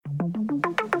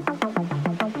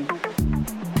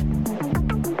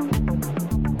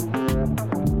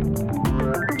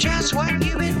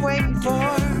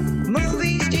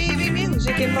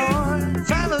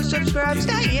subscribe,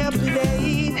 stay up to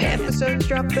date. Episodes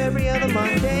drop every other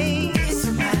Monday. It's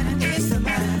the Matt,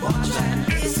 watch that.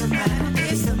 It's the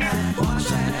Matt, watch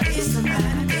that. It's the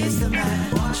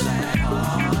Matt, watch that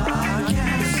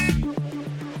podcast.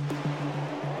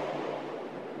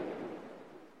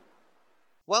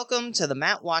 Welcome to the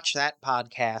Matt Watch That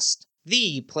podcast,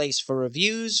 the place for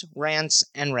reviews, rants,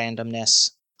 and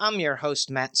randomness. I'm your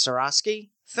host, Matt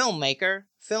Seroski, filmmaker,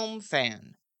 film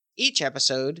fan. Each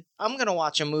episode, I'm going to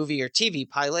watch a movie or TV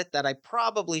pilot that I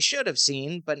probably should have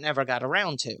seen but never got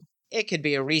around to. It could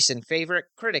be a recent favorite,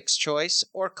 critic's choice,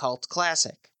 or cult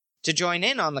classic. To join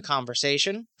in on the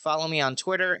conversation, follow me on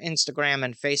Twitter, Instagram,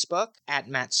 and Facebook at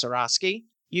Matt Seroski.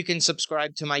 You can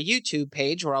subscribe to my YouTube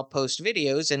page where I'll post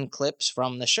videos and clips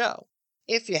from the show.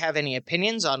 If you have any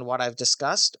opinions on what I've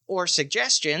discussed or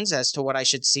suggestions as to what I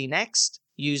should see next,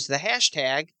 use the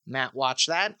hashtag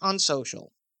MattWatchThat on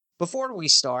social. Before we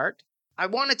start, I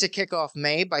wanted to kick off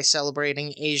May by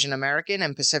celebrating Asian American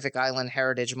and Pacific Island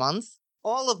Heritage Month.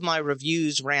 All of my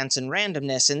reviews, rants, and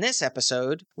randomness in this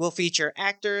episode will feature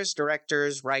actors,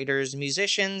 directors, writers,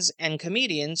 musicians, and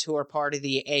comedians who are part of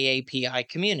the AAPI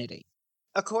community.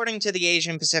 According to the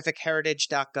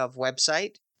AsianPacificHeritage.gov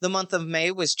website, the month of May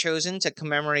was chosen to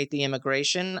commemorate the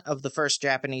immigration of the first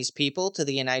Japanese people to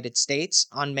the United States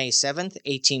on May 7,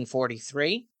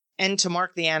 1843, and to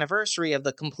mark the anniversary of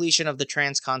the completion of the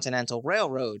Transcontinental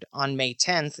Railroad on May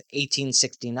 10,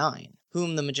 1869,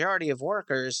 whom the majority of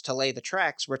workers to lay the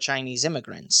tracks were Chinese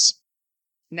immigrants.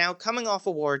 Now, coming off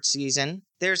award season,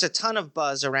 there's a ton of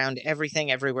buzz around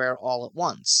Everything Everywhere All at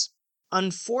Once.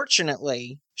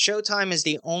 Unfortunately, Showtime is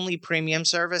the only premium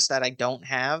service that I don't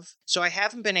have, so I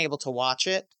haven't been able to watch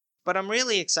it, but I'm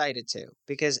really excited to,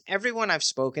 because everyone I've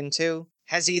spoken to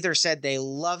has either said they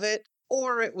love it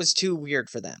or it was too weird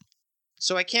for them.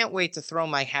 So I can't wait to throw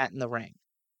my hat in the ring.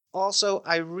 Also,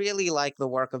 I really like the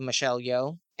work of Michelle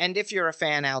Yeoh, and if you're a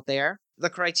fan out there,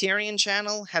 the Criterion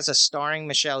Channel has a starring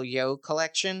Michelle Yeoh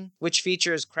collection, which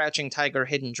features Crouching Tiger,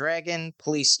 Hidden Dragon,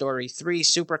 Police Story 3,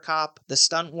 Super Cop, The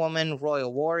Stunt Woman,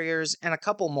 Royal Warriors, and a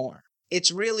couple more.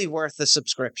 It's really worth the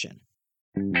subscription.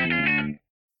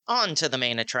 On to the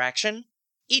main attraction.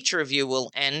 Each review will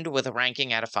end with a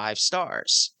ranking out of 5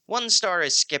 stars. 1 star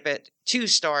is skip it, 2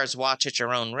 stars watch at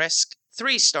your own risk,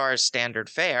 3 stars standard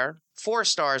fare, 4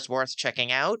 stars worth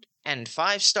checking out, and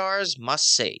 5 stars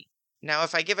must see. Now,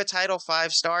 if I give a title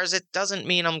 5 stars, it doesn't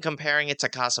mean I'm comparing it to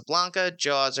Casablanca,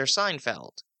 Jaws, or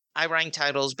Seinfeld. I rank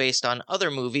titles based on other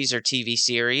movies or TV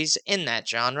series in that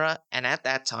genre and at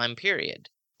that time period.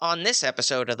 On this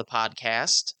episode of the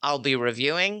podcast, I'll be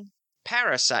reviewing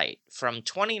Parasite from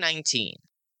 2019.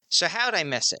 So how'd I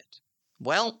miss it?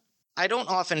 Well, I don't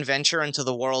often venture into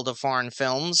the world of foreign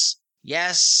films.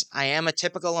 Yes, I am a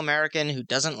typical American who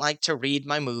doesn't like to read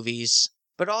my movies.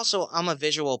 But also, I'm a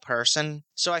visual person,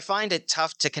 so I find it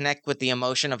tough to connect with the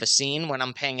emotion of a scene when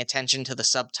I'm paying attention to the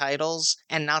subtitles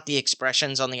and not the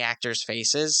expressions on the actors'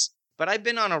 faces. But I've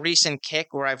been on a recent kick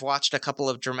where I've watched a couple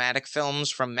of dramatic films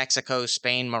from Mexico,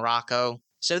 Spain, Morocco,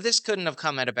 so this couldn't have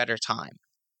come at a better time.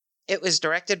 It was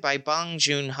directed by Bong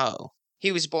Joon-ho.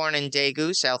 He was born in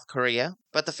Daegu, South Korea,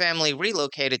 but the family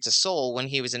relocated to Seoul when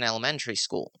he was in elementary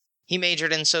school. He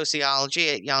majored in sociology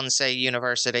at Yonsei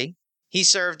University. He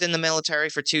served in the military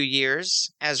for 2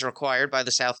 years, as required by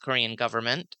the South Korean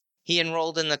government. He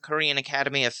enrolled in the Korean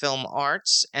Academy of Film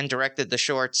Arts and directed the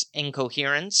shorts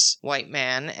Incoherence, White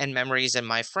Man, and Memories in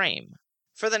My Frame.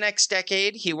 For the next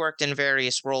decade, he worked in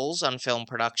various roles on film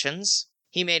productions.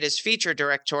 He made his feature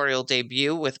directorial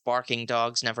debut with Barking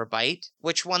Dogs Never Bite,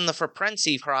 which won the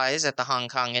Faprenzy Prize at the Hong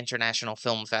Kong International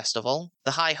Film Festival,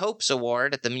 the High Hopes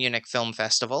Award at the Munich Film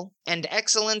Festival, and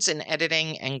Excellence in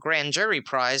Editing and Grand Jury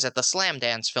Prize at the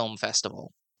Slamdance Film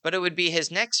Festival. But it would be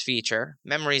his next feature,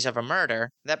 Memories of a Murder,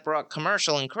 that brought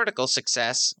commercial and critical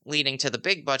success, leading to the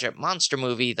big-budget monster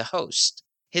movie The Host.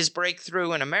 His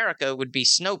breakthrough in America would be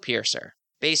Snowpiercer.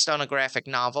 Based on a graphic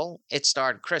novel, it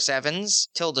starred Chris Evans,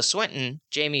 Tilda Swinton,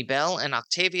 Jamie Bell, and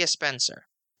Octavia Spencer.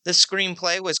 The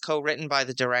screenplay was co-written by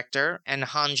the director and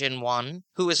Han Jin-won,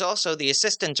 who is also the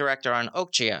assistant director on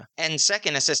Okja and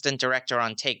second assistant director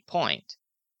on Take Point.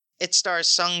 It stars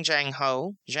Sung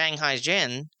Jang-ho, Jang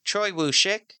Hae-jin, Choi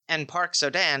Woo-shik, and Park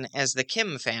So-dan as the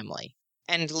Kim family,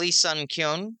 and Lee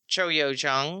Sun-kyun, Cho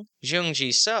Yo-jung, Jung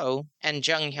Ji-so, and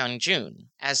Jung Hyun-jun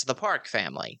as the Park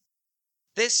family.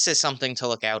 This is something to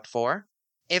look out for.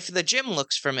 If the gym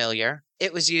looks familiar,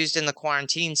 it was used in the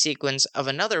quarantine sequence of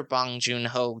another Bong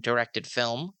Joon-ho directed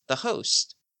film, The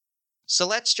Host. So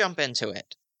let's jump into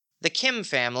it. The Kim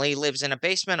family lives in a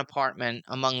basement apartment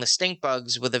among the stink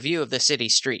bugs with a view of the city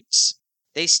streets.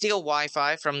 They steal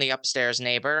Wi-Fi from the upstairs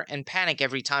neighbor and panic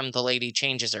every time the lady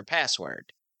changes her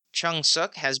password.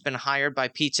 Chung-suk has been hired by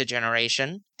Pizza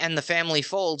Generation, and the family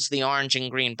folds the orange and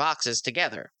green boxes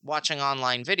together, watching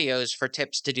online videos for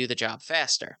tips to do the job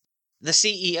faster. The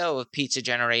CEO of Pizza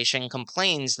Generation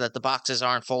complains that the boxes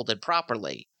aren't folded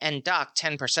properly, and dock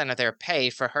 10% of their pay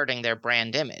for hurting their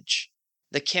brand image.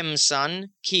 The Kim's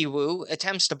son, Ki-woo,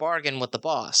 attempts to bargain with the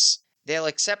boss. They'll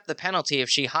accept the penalty if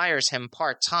she hires him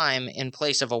part-time in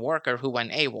place of a worker who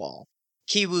went AWOL.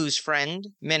 Ki-woo's friend,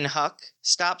 Min-huk,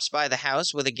 stops by the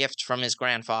house with a gift from his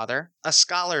grandfather, a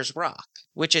scholar's rock,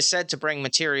 which is said to bring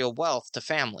material wealth to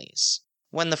families.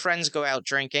 When the friends go out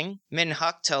drinking,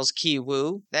 Min-huk tells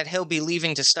Ki-woo that he'll be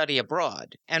leaving to study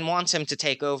abroad, and wants him to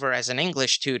take over as an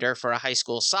English tutor for a high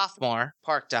school sophomore,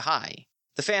 Park Da-hye.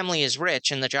 The family is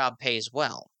rich and the job pays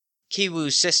well.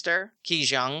 Ki-woo's sister,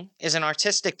 Ki-jung, is an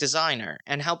artistic designer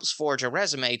and helps forge a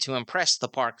resume to impress the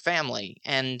Park family,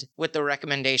 and, with the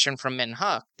recommendation from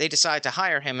Min-huk, they decide to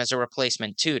hire him as a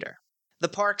replacement tutor. The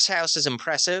Park's house is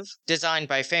impressive, designed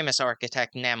by famous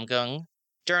architect Nam-gung.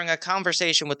 During a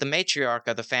conversation with the matriarch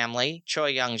of the family, Choi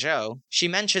Young-jo, she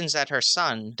mentions that her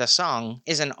son, Da-sung,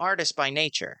 is an artist by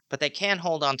nature, but they can't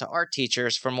hold on to art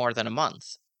teachers for more than a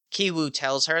month. Ki-woo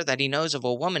tells her that he knows of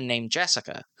a woman named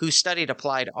Jessica, who studied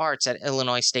applied arts at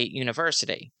Illinois State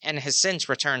University, and has since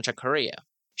returned to Korea.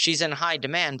 She's in high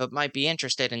demand but might be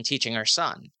interested in teaching her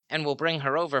son, and will bring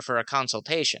her over for a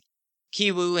consultation.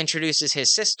 Ki-woo introduces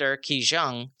his sister,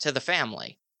 Ki-jung, to the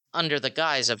family, under the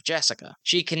guise of Jessica.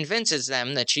 She convinces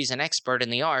them that she's an expert in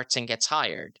the arts and gets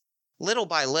hired. Little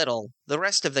by little, the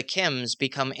rest of the Kims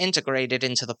become integrated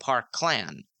into the Park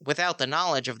clan, without the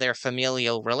knowledge of their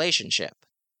familial relationship.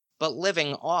 But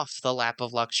living off the lap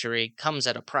of luxury comes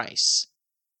at a price.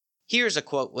 Here's a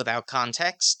quote without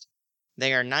context.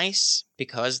 They are nice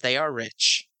because they are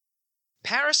rich.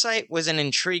 Parasite was an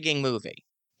intriguing movie.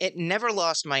 It never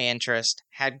lost my interest,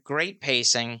 had great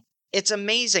pacing. It's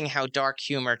amazing how dark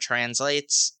humor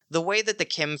translates. The way that the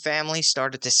Kim family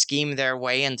started to scheme their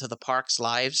way into the Park's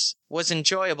lives was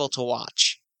enjoyable to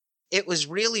watch. It was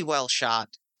really well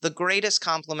shot. The greatest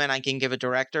compliment I can give a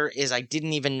director is I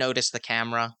didn't even notice the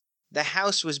camera. The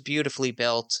house was beautifully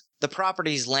built. The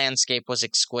property's landscape was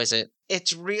exquisite.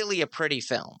 It's really a pretty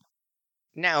film.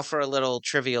 Now for a little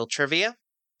trivial trivia.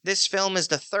 This film is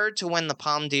the third to win the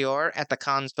Palme d'Or at the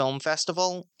Cannes Film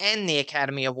Festival and the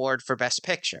Academy Award for Best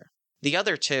Picture. The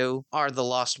other two are The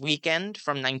Lost Weekend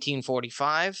from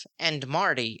 1945 and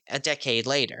Marty a decade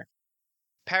later.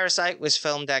 Parasite was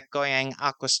filmed at Goyang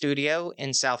Aqua Studio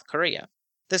in South Korea.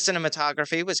 The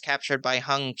cinematography was captured by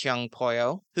Hung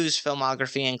Kyung-poyo, whose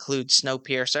filmography includes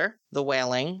Snowpiercer, The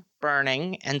Wailing,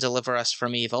 Burning, and Deliver Us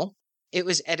from Evil. It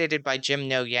was edited by Jim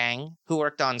No-yang, who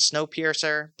worked on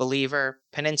Snowpiercer, Believer,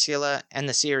 Peninsula, and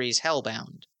the series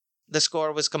Hellbound. The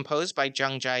score was composed by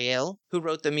Jung Jae-il, who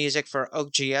wrote the music for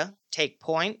Okja, Take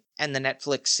Point, and the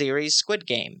Netflix series Squid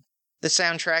Game. The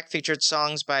soundtrack featured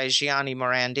songs by Gianni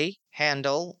Morandi,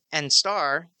 Handel, and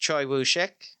star Choi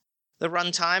Woo-shik. The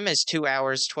runtime is 2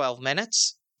 hours, 12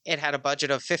 minutes. It had a budget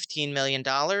of $15 million and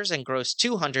grossed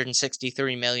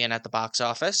 $263 million at the box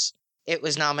office. It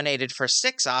was nominated for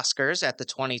 6 Oscars at the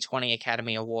 2020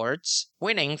 Academy Awards,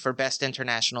 winning for Best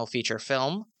International Feature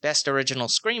Film, Best Original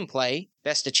Screenplay,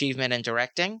 Best Achievement in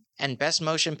Directing, and Best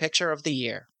Motion Picture of the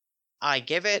Year. I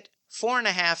give it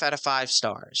 4.5 out of 5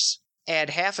 stars. Add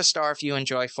half a star if you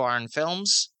enjoy foreign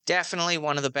films. Definitely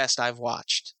one of the best I've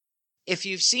watched. If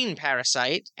you've seen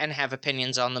Parasite and have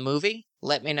opinions on the movie,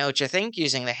 let me know what you think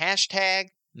using the hashtag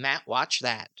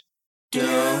 #MattWatchThat.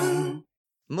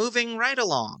 Moving right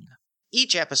along.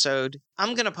 Each episode,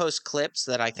 I'm going to post clips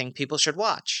that I think people should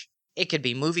watch. It could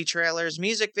be movie trailers,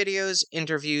 music videos,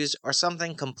 interviews, or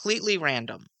something completely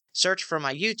random. Search for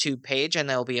my YouTube page and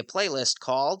there'll be a playlist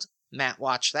called Matt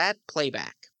Watch That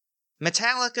Playback.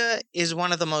 Metallica is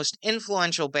one of the most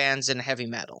influential bands in heavy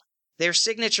metal. Their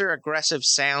signature aggressive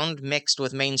sound mixed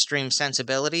with mainstream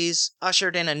sensibilities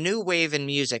ushered in a new wave in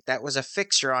music that was a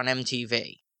fixture on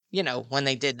MTV. You know, when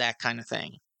they did that kind of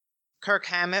thing. Kirk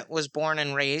Hammett was born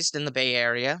and raised in the Bay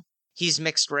Area. He's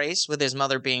mixed race, with his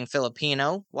mother being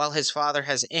Filipino, while his father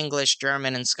has English,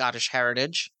 German, and Scottish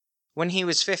heritage. When he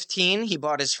was 15, he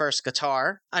bought his first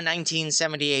guitar, a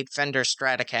 1978 Fender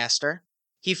Stratocaster.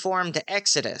 He formed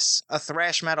Exodus, a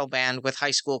thrash metal band with high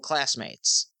school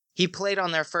classmates. He played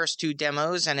on their first 2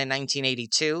 demos, and in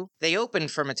 1982, they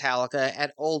opened for Metallica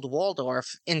at Old Waldorf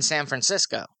in San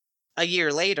Francisco. A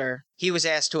year later, he was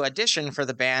asked to audition for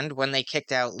the band when they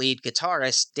kicked out lead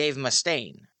guitarist Dave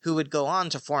Mustaine, who would go on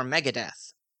to form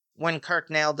Megadeth. When Kirk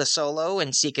nailed the solo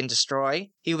in Seek and Destroy,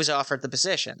 he was offered the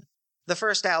position. The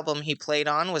first album he played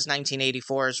on was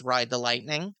 1984's Ride the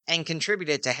Lightning, and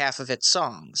contributed to half of its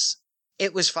songs.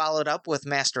 It was followed up with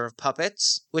Master of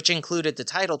Puppets, which included the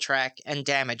title track and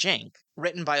Damage Inc.,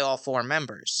 written by all 4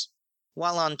 members.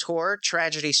 While on tour,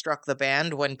 tragedy struck the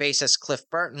band when bassist Cliff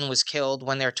Burton was killed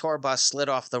when their tour bus slid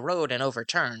off the road and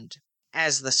overturned.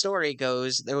 As the story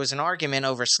goes, there was an argument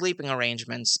over sleeping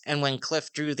arrangements, and when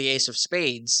Cliff drew the ace of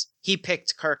spades, he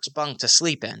picked Kirk's bunk to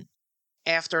sleep in.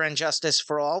 After And Justice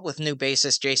for All with new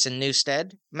bassist Jason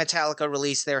Newsted, Metallica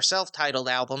released their self-titled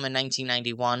album in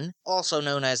 1991, also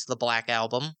known as the Black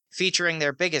Album, featuring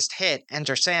their biggest hit,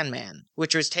 Enter Sandman,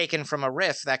 which was taken from a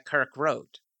riff that Kirk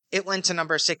wrote. It went to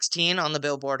number 16 on the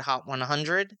Billboard Hot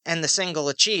 100, and the single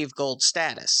achieved gold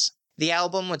status. The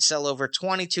album would sell over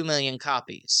 22 million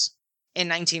copies. In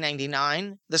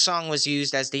 1999, the song was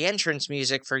used as the entrance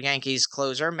music for Yankees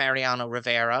closer Mariano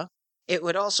Rivera. It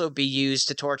would also be used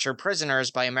to torture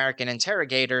prisoners by American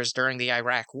interrogators during the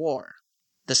Iraq War.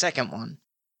 The second one.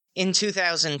 In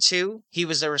 2002, he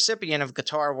was the recipient of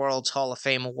Guitar World's Hall of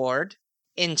Fame Award.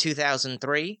 In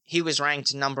 2003, he was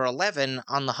ranked number 11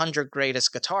 on the 100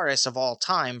 Greatest Guitarists of All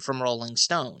Time from Rolling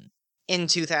Stone. In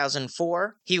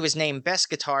 2004, he was named Best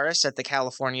Guitarist at the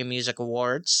California Music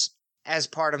Awards. As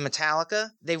part of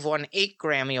Metallica, they've won 8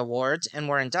 Grammy Awards and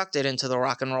were inducted into the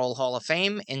Rock and Roll Hall of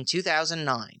Fame in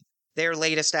 2009. Their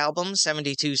latest album,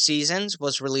 72 Seasons,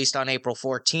 was released on April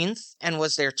 14th and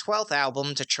was their 12th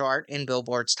album to chart in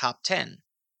Billboard's Top 10.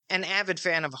 An avid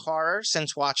fan of horror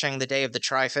since watching The Day of the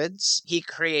Triffids, he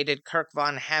created Kirk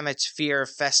Von Hammett's Fear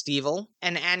Festival,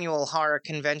 an annual horror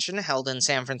convention held in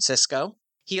San Francisco.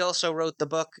 He also wrote the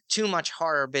book Too Much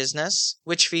Horror Business,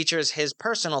 which features his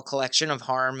personal collection of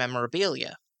horror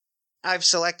memorabilia. I've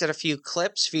selected a few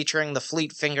clips featuring the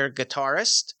Fleet Fingered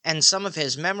guitarist and some of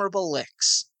his memorable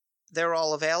licks. They're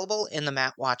all available in the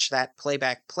Matt Watch That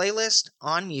playback playlist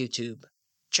on YouTube.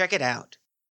 Check it out.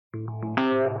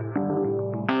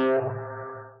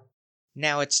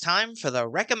 Now it's time for the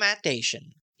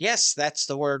recommendation. Yes, that's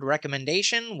the word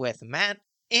recommendation with Matt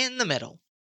in the middle.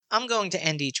 I'm going to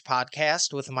end each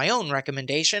podcast with my own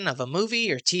recommendation of a movie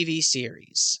or TV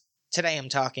series. Today I'm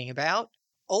talking about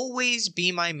Always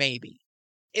Be My Maybe.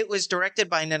 It was directed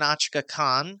by Nahnatchka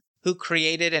Khan, who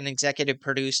created and executive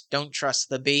produced Don't Trust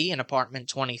the Bee in Apartment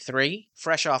 23,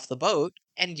 Fresh Off the Boat,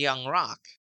 and Young Rock.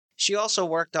 She also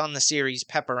worked on the series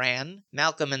Pepper Ann,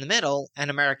 Malcolm in the Middle, and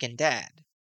American Dad.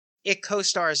 It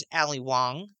co-stars Ali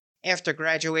Wong. After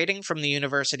graduating from the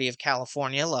University of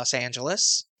California, Los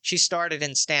Angeles, she started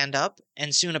in stand-up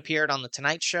and soon appeared on The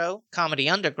Tonight Show, Comedy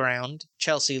Underground,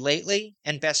 Chelsea Lately,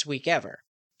 and Best Week Ever.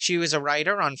 She was a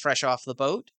writer on Fresh Off the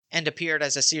Boat and appeared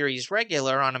as a series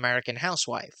regular on American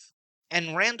Housewife.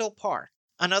 And Randall Park,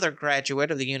 another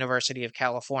graduate of the University of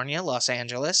California, Los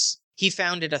Angeles. He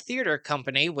founded a theater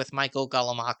company with Michael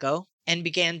Galamaco and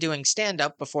began doing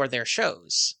stand-up before their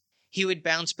shows. He would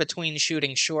bounce between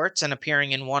shooting shorts and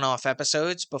appearing in one-off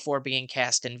episodes before being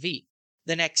cast in Veep.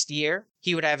 The next year,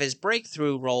 he would have his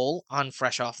breakthrough role on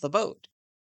Fresh Off the Boat.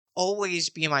 Always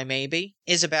Be My Maybe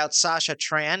is about Sasha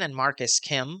Tran and Marcus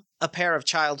Kim, a pair of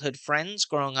childhood friends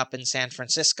growing up in San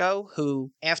Francisco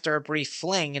who, after a brief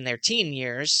fling in their teen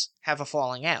years, have a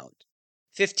falling out.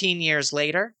 15 years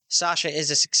later, Sasha is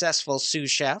a successful sous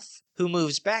chef who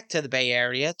moves back to the Bay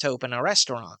Area to open a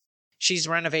restaurant. She's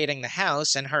renovating the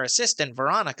house and her assistant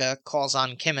Veronica calls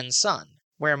on Kim and Son,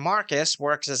 where Marcus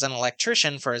works as an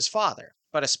electrician for his father,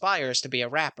 but aspires to be a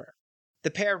rapper. The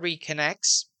pair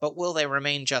reconnects, but will they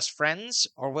remain just friends,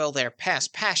 or will their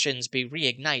past passions be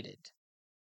reignited?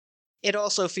 It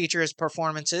also features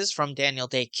performances from Daniel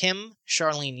Day Kim,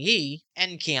 Charlene Yee,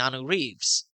 and Keanu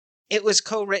Reeves. It was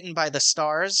co-written by the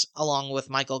stars, along with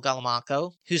Michael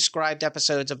Galamaco, who scribed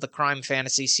episodes of the crime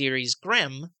fantasy series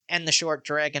Grimm, and The Short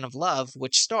Dragon of Love,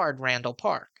 which starred Randall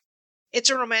Park.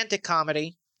 It's a romantic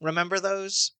comedy. Remember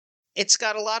those? It's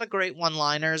got a lot of great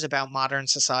one-liners about modern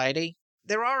society.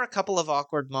 There are a couple of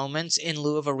awkward moments in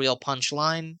lieu of a real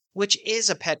punchline, which is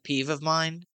a pet peeve of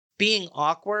mine. Being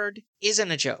awkward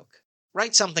isn't a joke.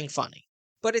 Write something funny.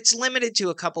 But it's limited to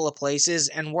a couple of places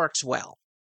and works well.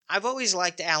 I've always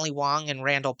liked Ali Wong and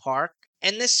Randall Park,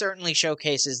 and this certainly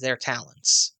showcases their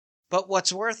talents. But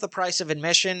what's worth the price of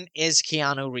admission is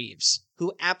Keanu Reeves,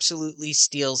 who absolutely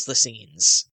steals the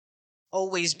scenes.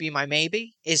 Always Be My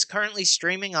Maybe is currently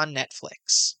streaming on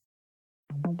Netflix.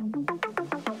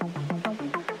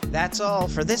 That's all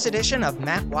for this edition of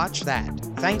Matt Watch That.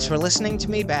 Thanks for listening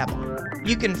to me babble.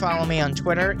 You can follow me on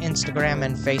Twitter, Instagram,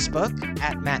 and Facebook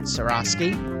at Matt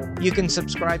Seroski. You can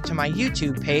subscribe to my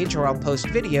YouTube page where I'll post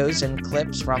videos and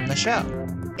clips from the show.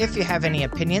 If you have any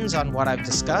opinions on what I've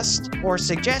discussed, or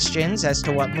suggestions as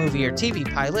to what movie or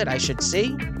TV pilot I should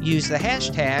see, use the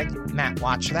hashtag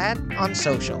MattWatchThat on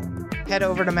social. Head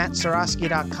over to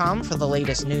mattseroski.com for the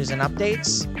latest news and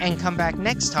updates, and come back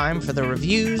next time for the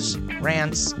reviews,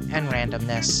 rants, and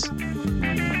randomness.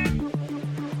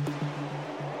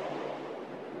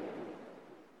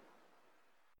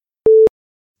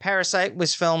 Parasite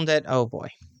was filmed at... oh boy.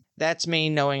 That's me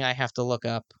knowing I have to look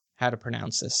up how to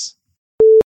pronounce this.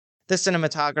 The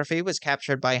cinematography was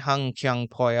captured by Hung Kyung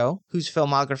Poyo, whose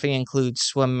filmography includes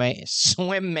Swim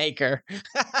Maker.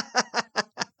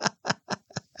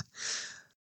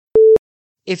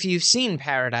 If you've seen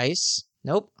Paradise...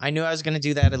 nope, I knew I was going to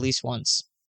do that at least once.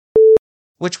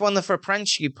 Which won the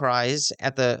Fraprenski Prize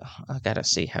at the... I gotta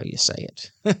see how you say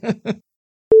it.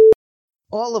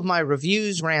 All of my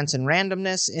reviews, rants, and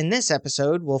randomness in this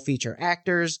episode will feature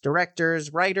actors,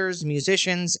 directors, writers,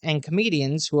 musicians, and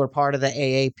comedians who are part of the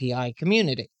AAPI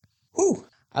community. Whew,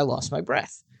 I lost my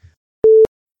breath.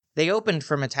 They opened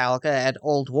for Metallica at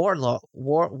Old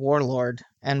Warlord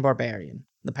and Barbarian,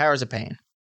 The Powers of Pain.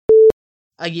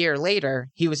 A year later,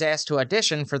 he was asked to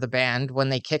audition for the band when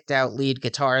they kicked out lead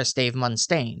guitarist Dave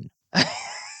Mustaine.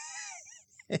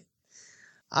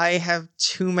 I have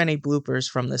too many bloopers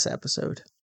from this episode.